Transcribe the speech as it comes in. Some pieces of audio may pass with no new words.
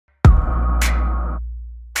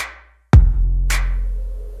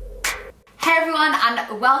everyone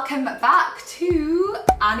and welcome back to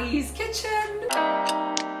Annie's Kitchen.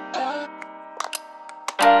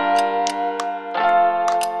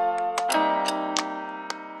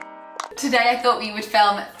 Today I thought we would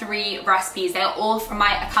film 3 recipes. They are all from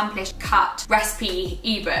my Accomplished Cut recipe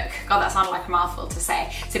ebook. God, that sounded like a mouthful to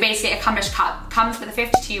say. So basically Accomplished Cut comes with a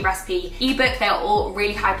 52 recipe ebook. They are all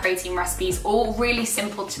really high protein recipes, all really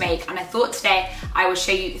simple to make, and I thought today I would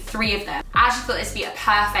show you 3 of them. I actually thought this would be a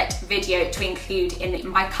perfect video to include in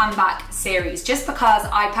my comeback series, just because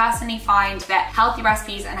I personally find that healthy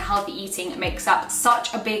recipes and healthy eating makes up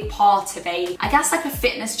such a big part of I guess like a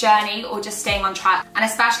fitness journey or just staying on track, and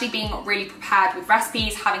especially being really prepared with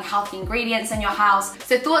recipes, having healthy ingredients in your house.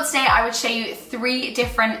 So I thought today I would show you 3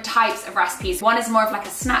 different types of recipes. One is more of like a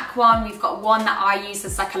snack one. We've got one that I use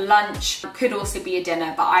as like a lunch, could also be a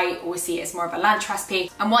dinner, but I always see it as more of a lunch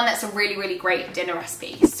recipe, and one that's a really great dinner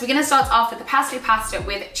recipe. So we're gonna start off with the pesto pasta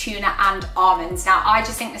with tuna and almonds. Now I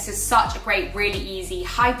just think this is such a great, really easy,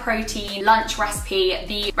 high protein lunch recipe.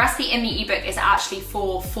 The recipe in the ebook is actually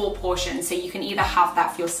for 4 portions, so you can either have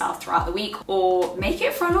that for yourself throughout the week or make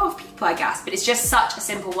it for a lot of people, I guess, but it's just such a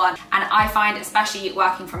simple one. And I find, especially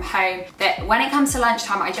working from home, that when it comes to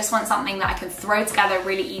lunchtime, I just want something that I can throw together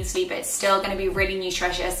really easily, but it's still going to be really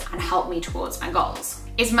nutritious and help me towards my goals.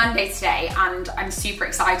 It's Monday today and I'm super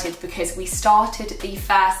excited because we started the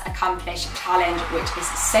first Accomplished challenge, which is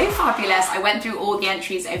so fabulous. I went through all the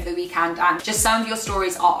entries over the weekend and just some of your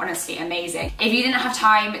stories are honestly amazing. If you didn't have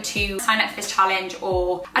time to sign up for this challenge,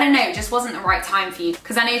 or I don't know, it just wasn't the right time for you,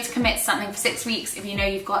 because I know to commit to something for 6 weeks, if you know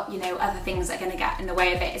you've got, other things that are going to get in the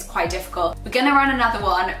way of it, is quite difficult. We're going to run another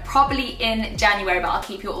one probably in January, but I'll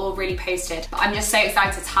keep you all really posted. But I'm just so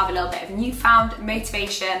excited to have a little bit of newfound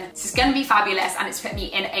motivation. This is going to be fabulous and it's put me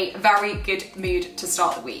in a very good mood to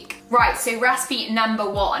start the week. Right, so recipe number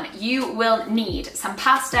 1, you will need some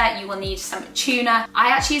pasta, you will need some tuna. I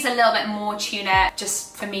actually use a little bit more tuna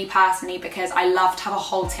just for me personally because I love to have a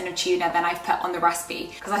whole tin of tuna than I've put on the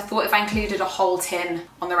recipe, because I thought if I included a whole tin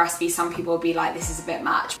on the recipe, some people would be like, this is a bit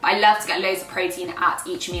much. But I love to get loads of protein at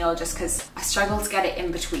each meal just because I struggle to get it in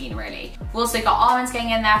between really. We've also got almonds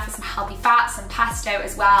going in there for some healthy fats, some pesto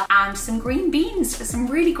as well, and some green beans for some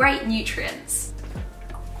really great nutrients.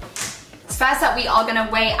 First up, we are gonna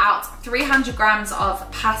weigh out 300 grams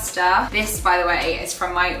of pasta. This, by the way, is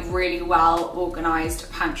from my really well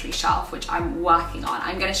organized pantry shelf, which I'm working on.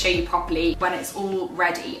 I'm gonna show you properly when it's all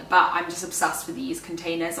ready, but I'm just obsessed with these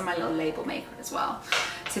containers and my little label maker as well.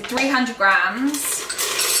 So 300 grams.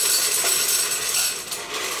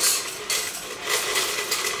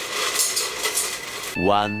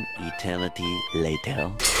 One eternity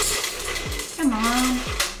later. Come on.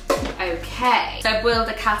 Okay, so I've boiled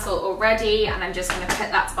the kettle already and I'm just going to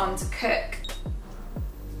put that on to cook.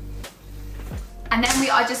 And then we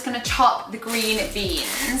are just going to chop the green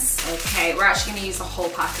beans. Okay, we're actually going to use the whole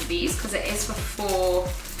pack of these because it is for 4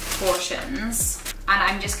 portions. And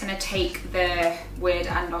I'm just going to take the weird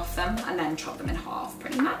end off them and then chop them in half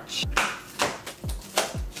pretty much.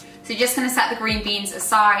 So you're just going to set the green beans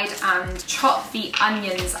aside and chop the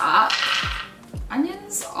onions up.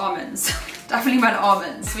 Onions? Almonds. Definitely meant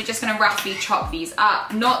almonds. So we're just gonna roughly chop these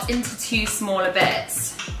up, not into too smaller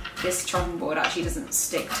bits. This chopping board actually doesn't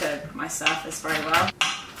stick to my surface very well.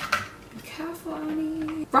 Be careful,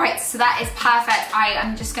 Annie. Right, so that is perfect. I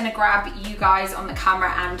am just gonna grab you guys on the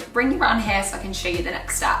camera and bring you around here so I can show you the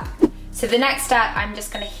next step. So the next step, I'm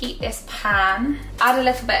just gonna heat this pan, add a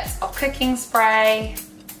little bit of cooking spray,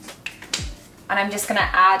 and I'm just gonna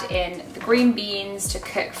add in the green beans to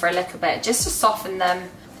cook for a little bit, just to soften them.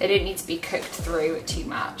 They don't need to be cooked through too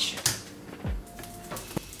much.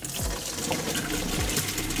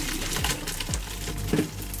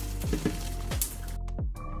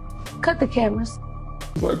 Cut the cameras.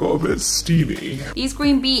 I got a bit steamy. These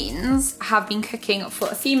green beans have been cooking for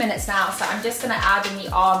a few minutes now, so I'm just gonna add in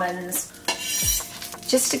the almonds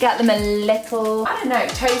just to get them a little, I don't know,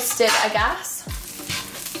 toasted, I guess.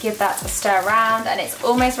 Give that a stir around and it's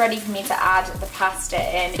almost ready for me to add the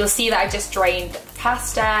pasta in. You'll see that I just drained the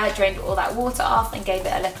pasta, drained all that water off and gave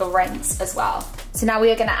it a little rinse as well. So now we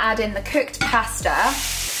are gonna add in the cooked pasta,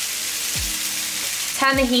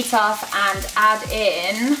 turn the heat off and add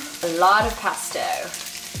in a lot of pesto.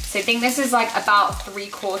 So I think this is like about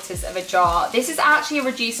 3/4 of a jar. This is actually a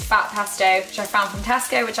reduced fat pesto, which I found from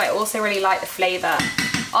Tesco, which I also really like the flavor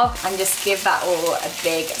of, and just give that all a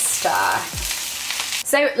big stir.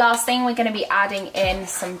 So last thing, we're gonna be adding in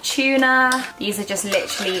some tuna. These are just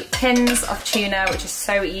literally tins of tuna, which is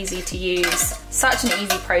so easy to use. Such an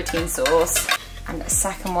easy protein source. And a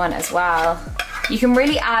second one as well. You can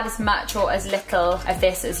really add as much or as little of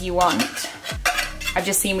this as you want. I've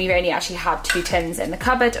just seen we've only actually had 2 tins in the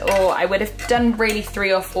cupboard, or I would have done really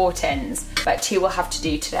 3 or 4 tins, but 2 we'll have to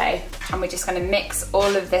do today. And we're just gonna mix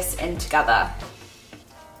all of this in together.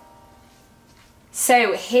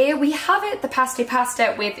 So here we have it, the pesto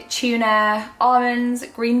pasta with tuna, almonds,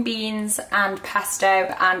 green beans and pesto,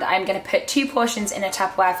 and I'm gonna put 2 portions in a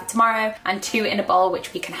Tupperware for tomorrow and 2 in a bowl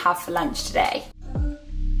which we can have for lunch today.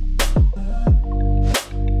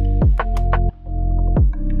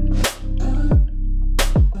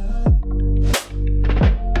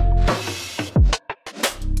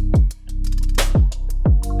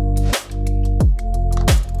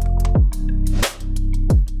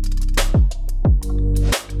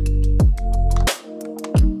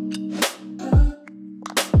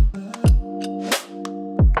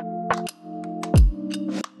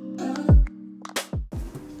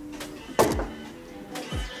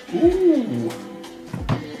 Ooh.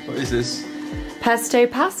 What is this? Pesto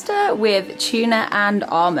pasta with tuna and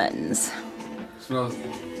almonds. Smells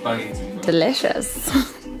banging. Delicious.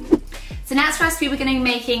 The next recipe we're going to be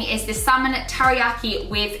making is the salmon teriyaki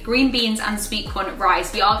with green beans and sweet corn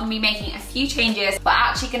rice. We are going to be making a few changes. We're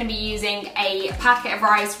actually going to be using a packet of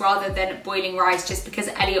rice rather than boiling rice, just because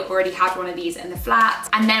Elliot already had one of these in the flat.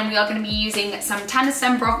 And then we are going to be using some tender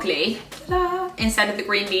stem broccoli instead of the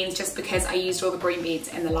green beans, just because I used all the green beans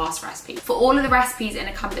in the last recipe. For all of the recipes in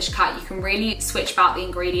Accomplished Cut, you can really switch about the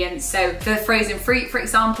ingredients. So for the frozen fruit, for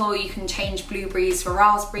example, you can change blueberries for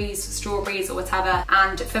raspberries, for strawberries or whatever.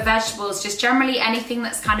 And for vegetables, just generally anything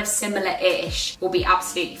that's kind of similar-ish will be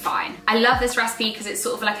absolutely fine. I love this recipe because it's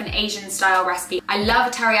sort of like an Asian style recipe. I love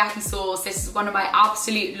a teriyaki sauce. This is one of my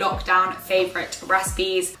absolute lockdown favorite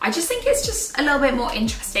recipes. I just think it's just a little bit more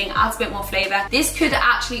interesting, adds a bit more flavor. This could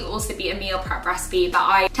actually also be a meal prep recipe, but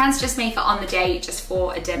I tend to just make it on the day just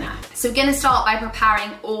for a dinner. So we're gonna start by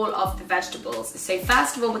preparing all of the vegetables. So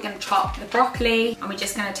first of all, we're gonna chop the broccoli, and we're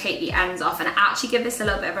just gonna take the ends off and actually give this a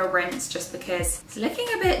little bit of a rinse just because it's looking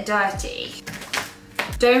a bit dirty.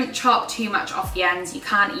 Don't chop too much off the ends, you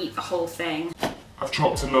can't eat the whole thing. I've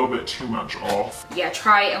chopped a little bit too much off. Yeah,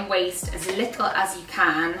 try and waste as little as you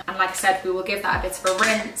can. And like I said, we will give that a bit of a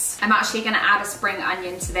rinse. I'm actually gonna add a spring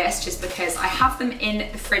onion to this just because I have them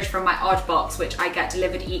in the fridge from my odd box, which I get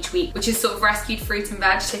delivered each week, which is sort of rescued fruit and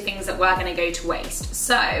veg, so things that were gonna go to waste.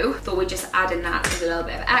 So, thought we'd just add in that as a little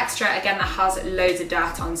bit of extra. Again, that has loads of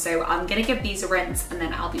dirt on, so I'm gonna give these a rinse and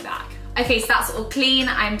then I'll be back. Okay, so that's all clean.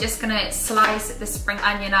 I'm just gonna slice the spring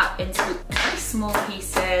onion up into very small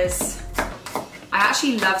pieces. I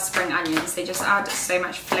actually love spring onions. They just add so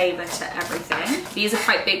much flavor to everything. These are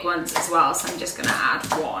quite big ones as well, so I'm just gonna add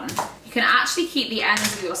 1. You can actually keep the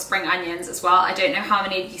ends of your spring onions as well. I don't know how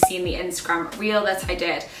many of you seen the Instagram reel that I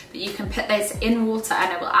did, but you can put this in water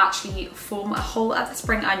and it will actually form a whole other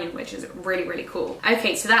spring onion, which is really, really cool.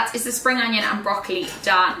 Okay, so that is the spring onion and broccoli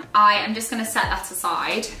done. I am just gonna set that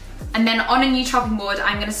aside. And then on a new chopping board,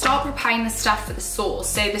 I'm gonna start preparing the stuff for the sauce.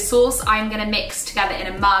 So the sauce I'm gonna mix together in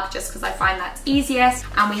a mug just because I find that's easiest.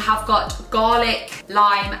 And we have got garlic,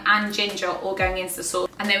 lime, and ginger all going into the sauce.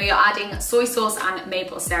 And then we are adding soy sauce and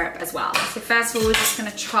maple syrup as well. So first of all, we're just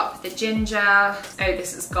gonna chop the ginger. Oh,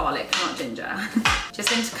 this is garlic, not ginger.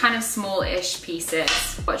 Just into kind of small-ish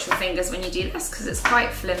pieces. Watch your fingers when you do this because it's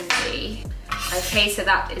quite flimsy. Okay, so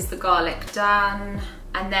that is the garlic done.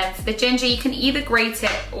 And then for the ginger, you can either grate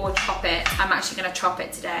it or chop it. I'm actually gonna chop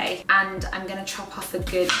it today. And I'm gonna chop off a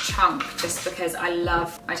good chunk just because I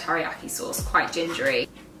love my teriyaki sauce, quite gingery.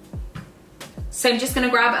 So I'm just gonna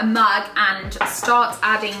grab a mug and start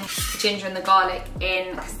adding the ginger and the garlic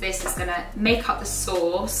in because this is gonna make up the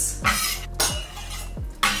sauce.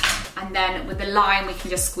 And then with the lime, we can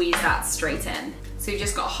just squeeze that straight in. So we've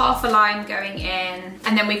just got half a lime going in,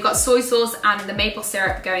 and then we've got soy sauce and the maple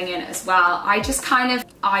syrup going in as well. I just kind of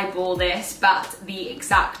eyeball this, but the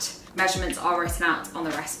exact measurements are written out on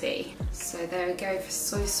the recipe. So there we go for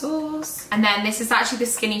soy sauce. And then this is actually the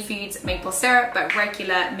Skinny Foods maple syrup, but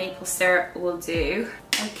regular maple syrup will do.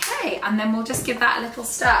 Okay, and then we'll just give that a little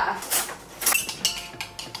stir.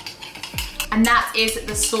 And that is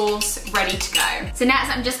the sauce ready to go. So next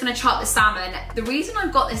I'm just gonna chop the salmon. The reason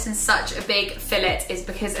I've got this in such a big fillet is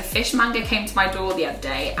because a fishmonger came to my door the other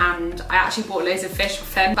day and I actually bought loads of fish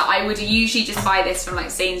off him, but I would usually just buy this from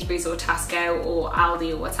like Sainsbury's or Tesco or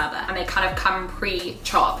Aldi or whatever, and they kind of come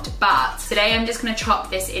pre-chopped. But today I'm just gonna chop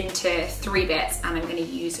this into 3 bits and I'm gonna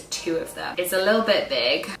use 2 of them. It's a little bit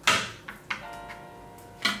big.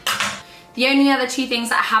 The only other 2 things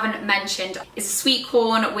that I haven't mentioned is sweet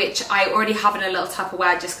corn, which I already have in a little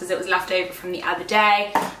Tupperware just because it was left over from the other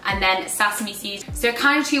day. and then sesame seeds. So there are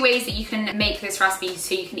kind of two ways that you can make this recipe.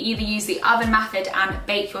 So you can either use the oven method and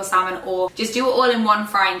bake your salmon, or just do it all in one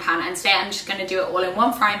frying pan. And today I'm just gonna do it all in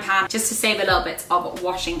one frying pan just to save a little bit of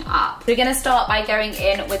washing up. We're gonna start by going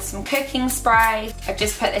in with some cooking spray. I've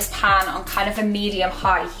just put this pan on kind of a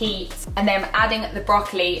medium-high heat, and then I'm adding the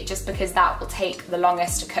broccoli just because that will take the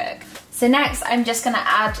longest to cook. So next I'm just gonna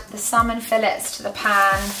add the salmon fillets to the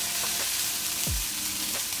pan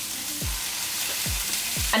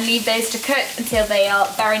and leave those to cook until they are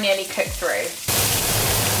very nearly cooked through.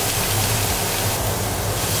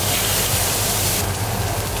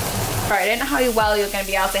 Right, I don't know how well you're going to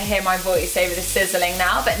be able to hear my voice over the sizzling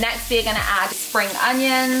now, but next we're going to add spring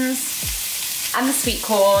onions and the sweet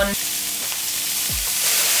corn.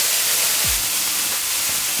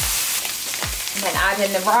 And then add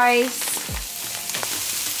in the rice.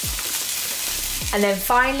 And then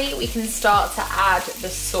finally we can start to add the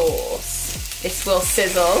sauce. This will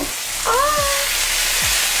sizzle.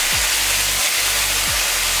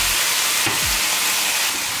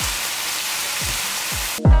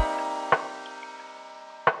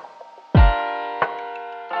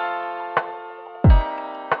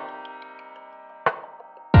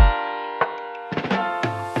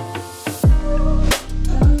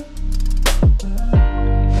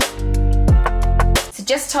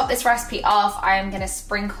 Just to top this recipe off, I am gonna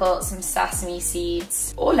sprinkle some sesame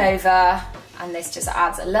seeds all over, and this just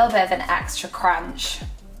adds a little bit of an extra crunch.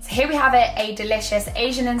 So here we have it, a delicious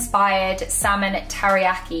Asian-inspired salmon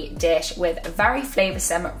teriyaki dish with very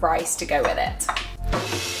flavoursome rice to go with it.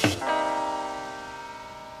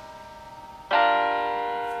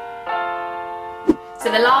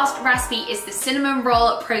 So the last recipe is the cinnamon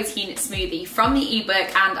roll protein smoothie from the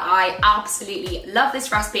ebook, and I absolutely love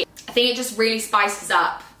this recipe. I think it just really spices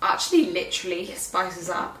up, actually literally spices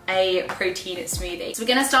up a protein smoothie. So we're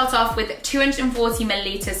gonna start off with 240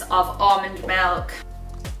 milliliters of almond milk.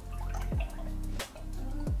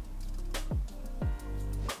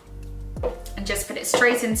 And just put it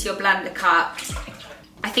straight into your blender cup.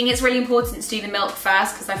 I think it's really important to do the milk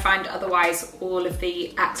first because I find otherwise all of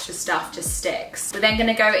the extra stuff just sticks. We're then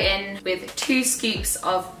gonna go in with 2 scoops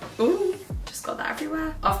of, ooh, just got that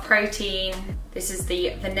everywhere, of protein. This is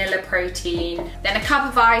the vanilla protein. Then a cup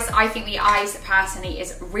of ice. I think the ice personally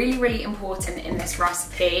is really, really important in this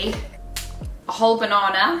recipe. A whole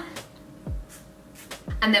banana.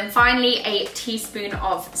 And then finally a teaspoon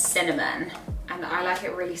of cinnamon. And I like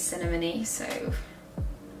it really cinnamony, so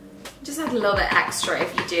just add a little bit extra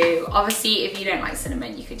if you do. Obviously, if you don't like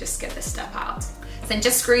cinnamon, you could just skip this step out. So then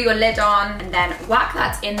just screw your lid on and then whack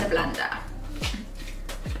that in the blender.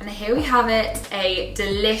 And here we have it, a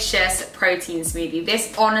delicious protein smoothie.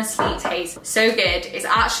 This honestly tastes so good. It's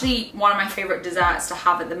actually one of my favorite desserts to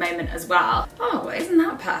have at the moment as well. Oh, isn't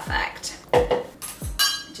that perfect?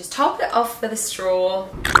 Just top it off with a straw.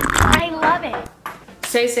 I love it.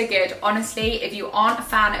 So, so good. Honestly, if you aren't a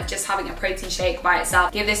fan of just having a protein shake by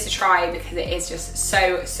itself, give this a try because it is just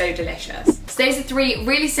so, so delicious. So those are 3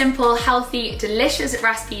 really simple, healthy, delicious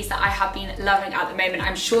recipes that I have been loving at the moment.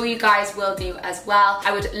 I'm sure you guys will do as well.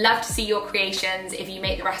 I would love to see your creations if you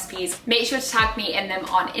make the recipes. Make sure to tag me in them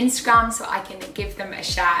on Instagram so I can give them a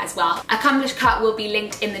share as well. Accomplished Cut will be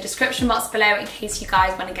linked in the description box below in case you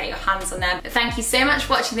guys want to get your hands on them. But thank you so much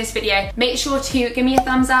for watching this video. Make sure to give me a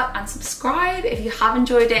thumbs up and subscribe if you haven't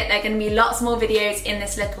enjoyed it. There are going to be lots more videos in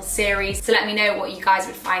this little series, so let me know what you guys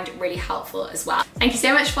would find really helpful as well. Thank you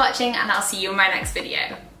so much for watching, and I'll see you in my next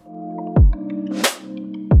video.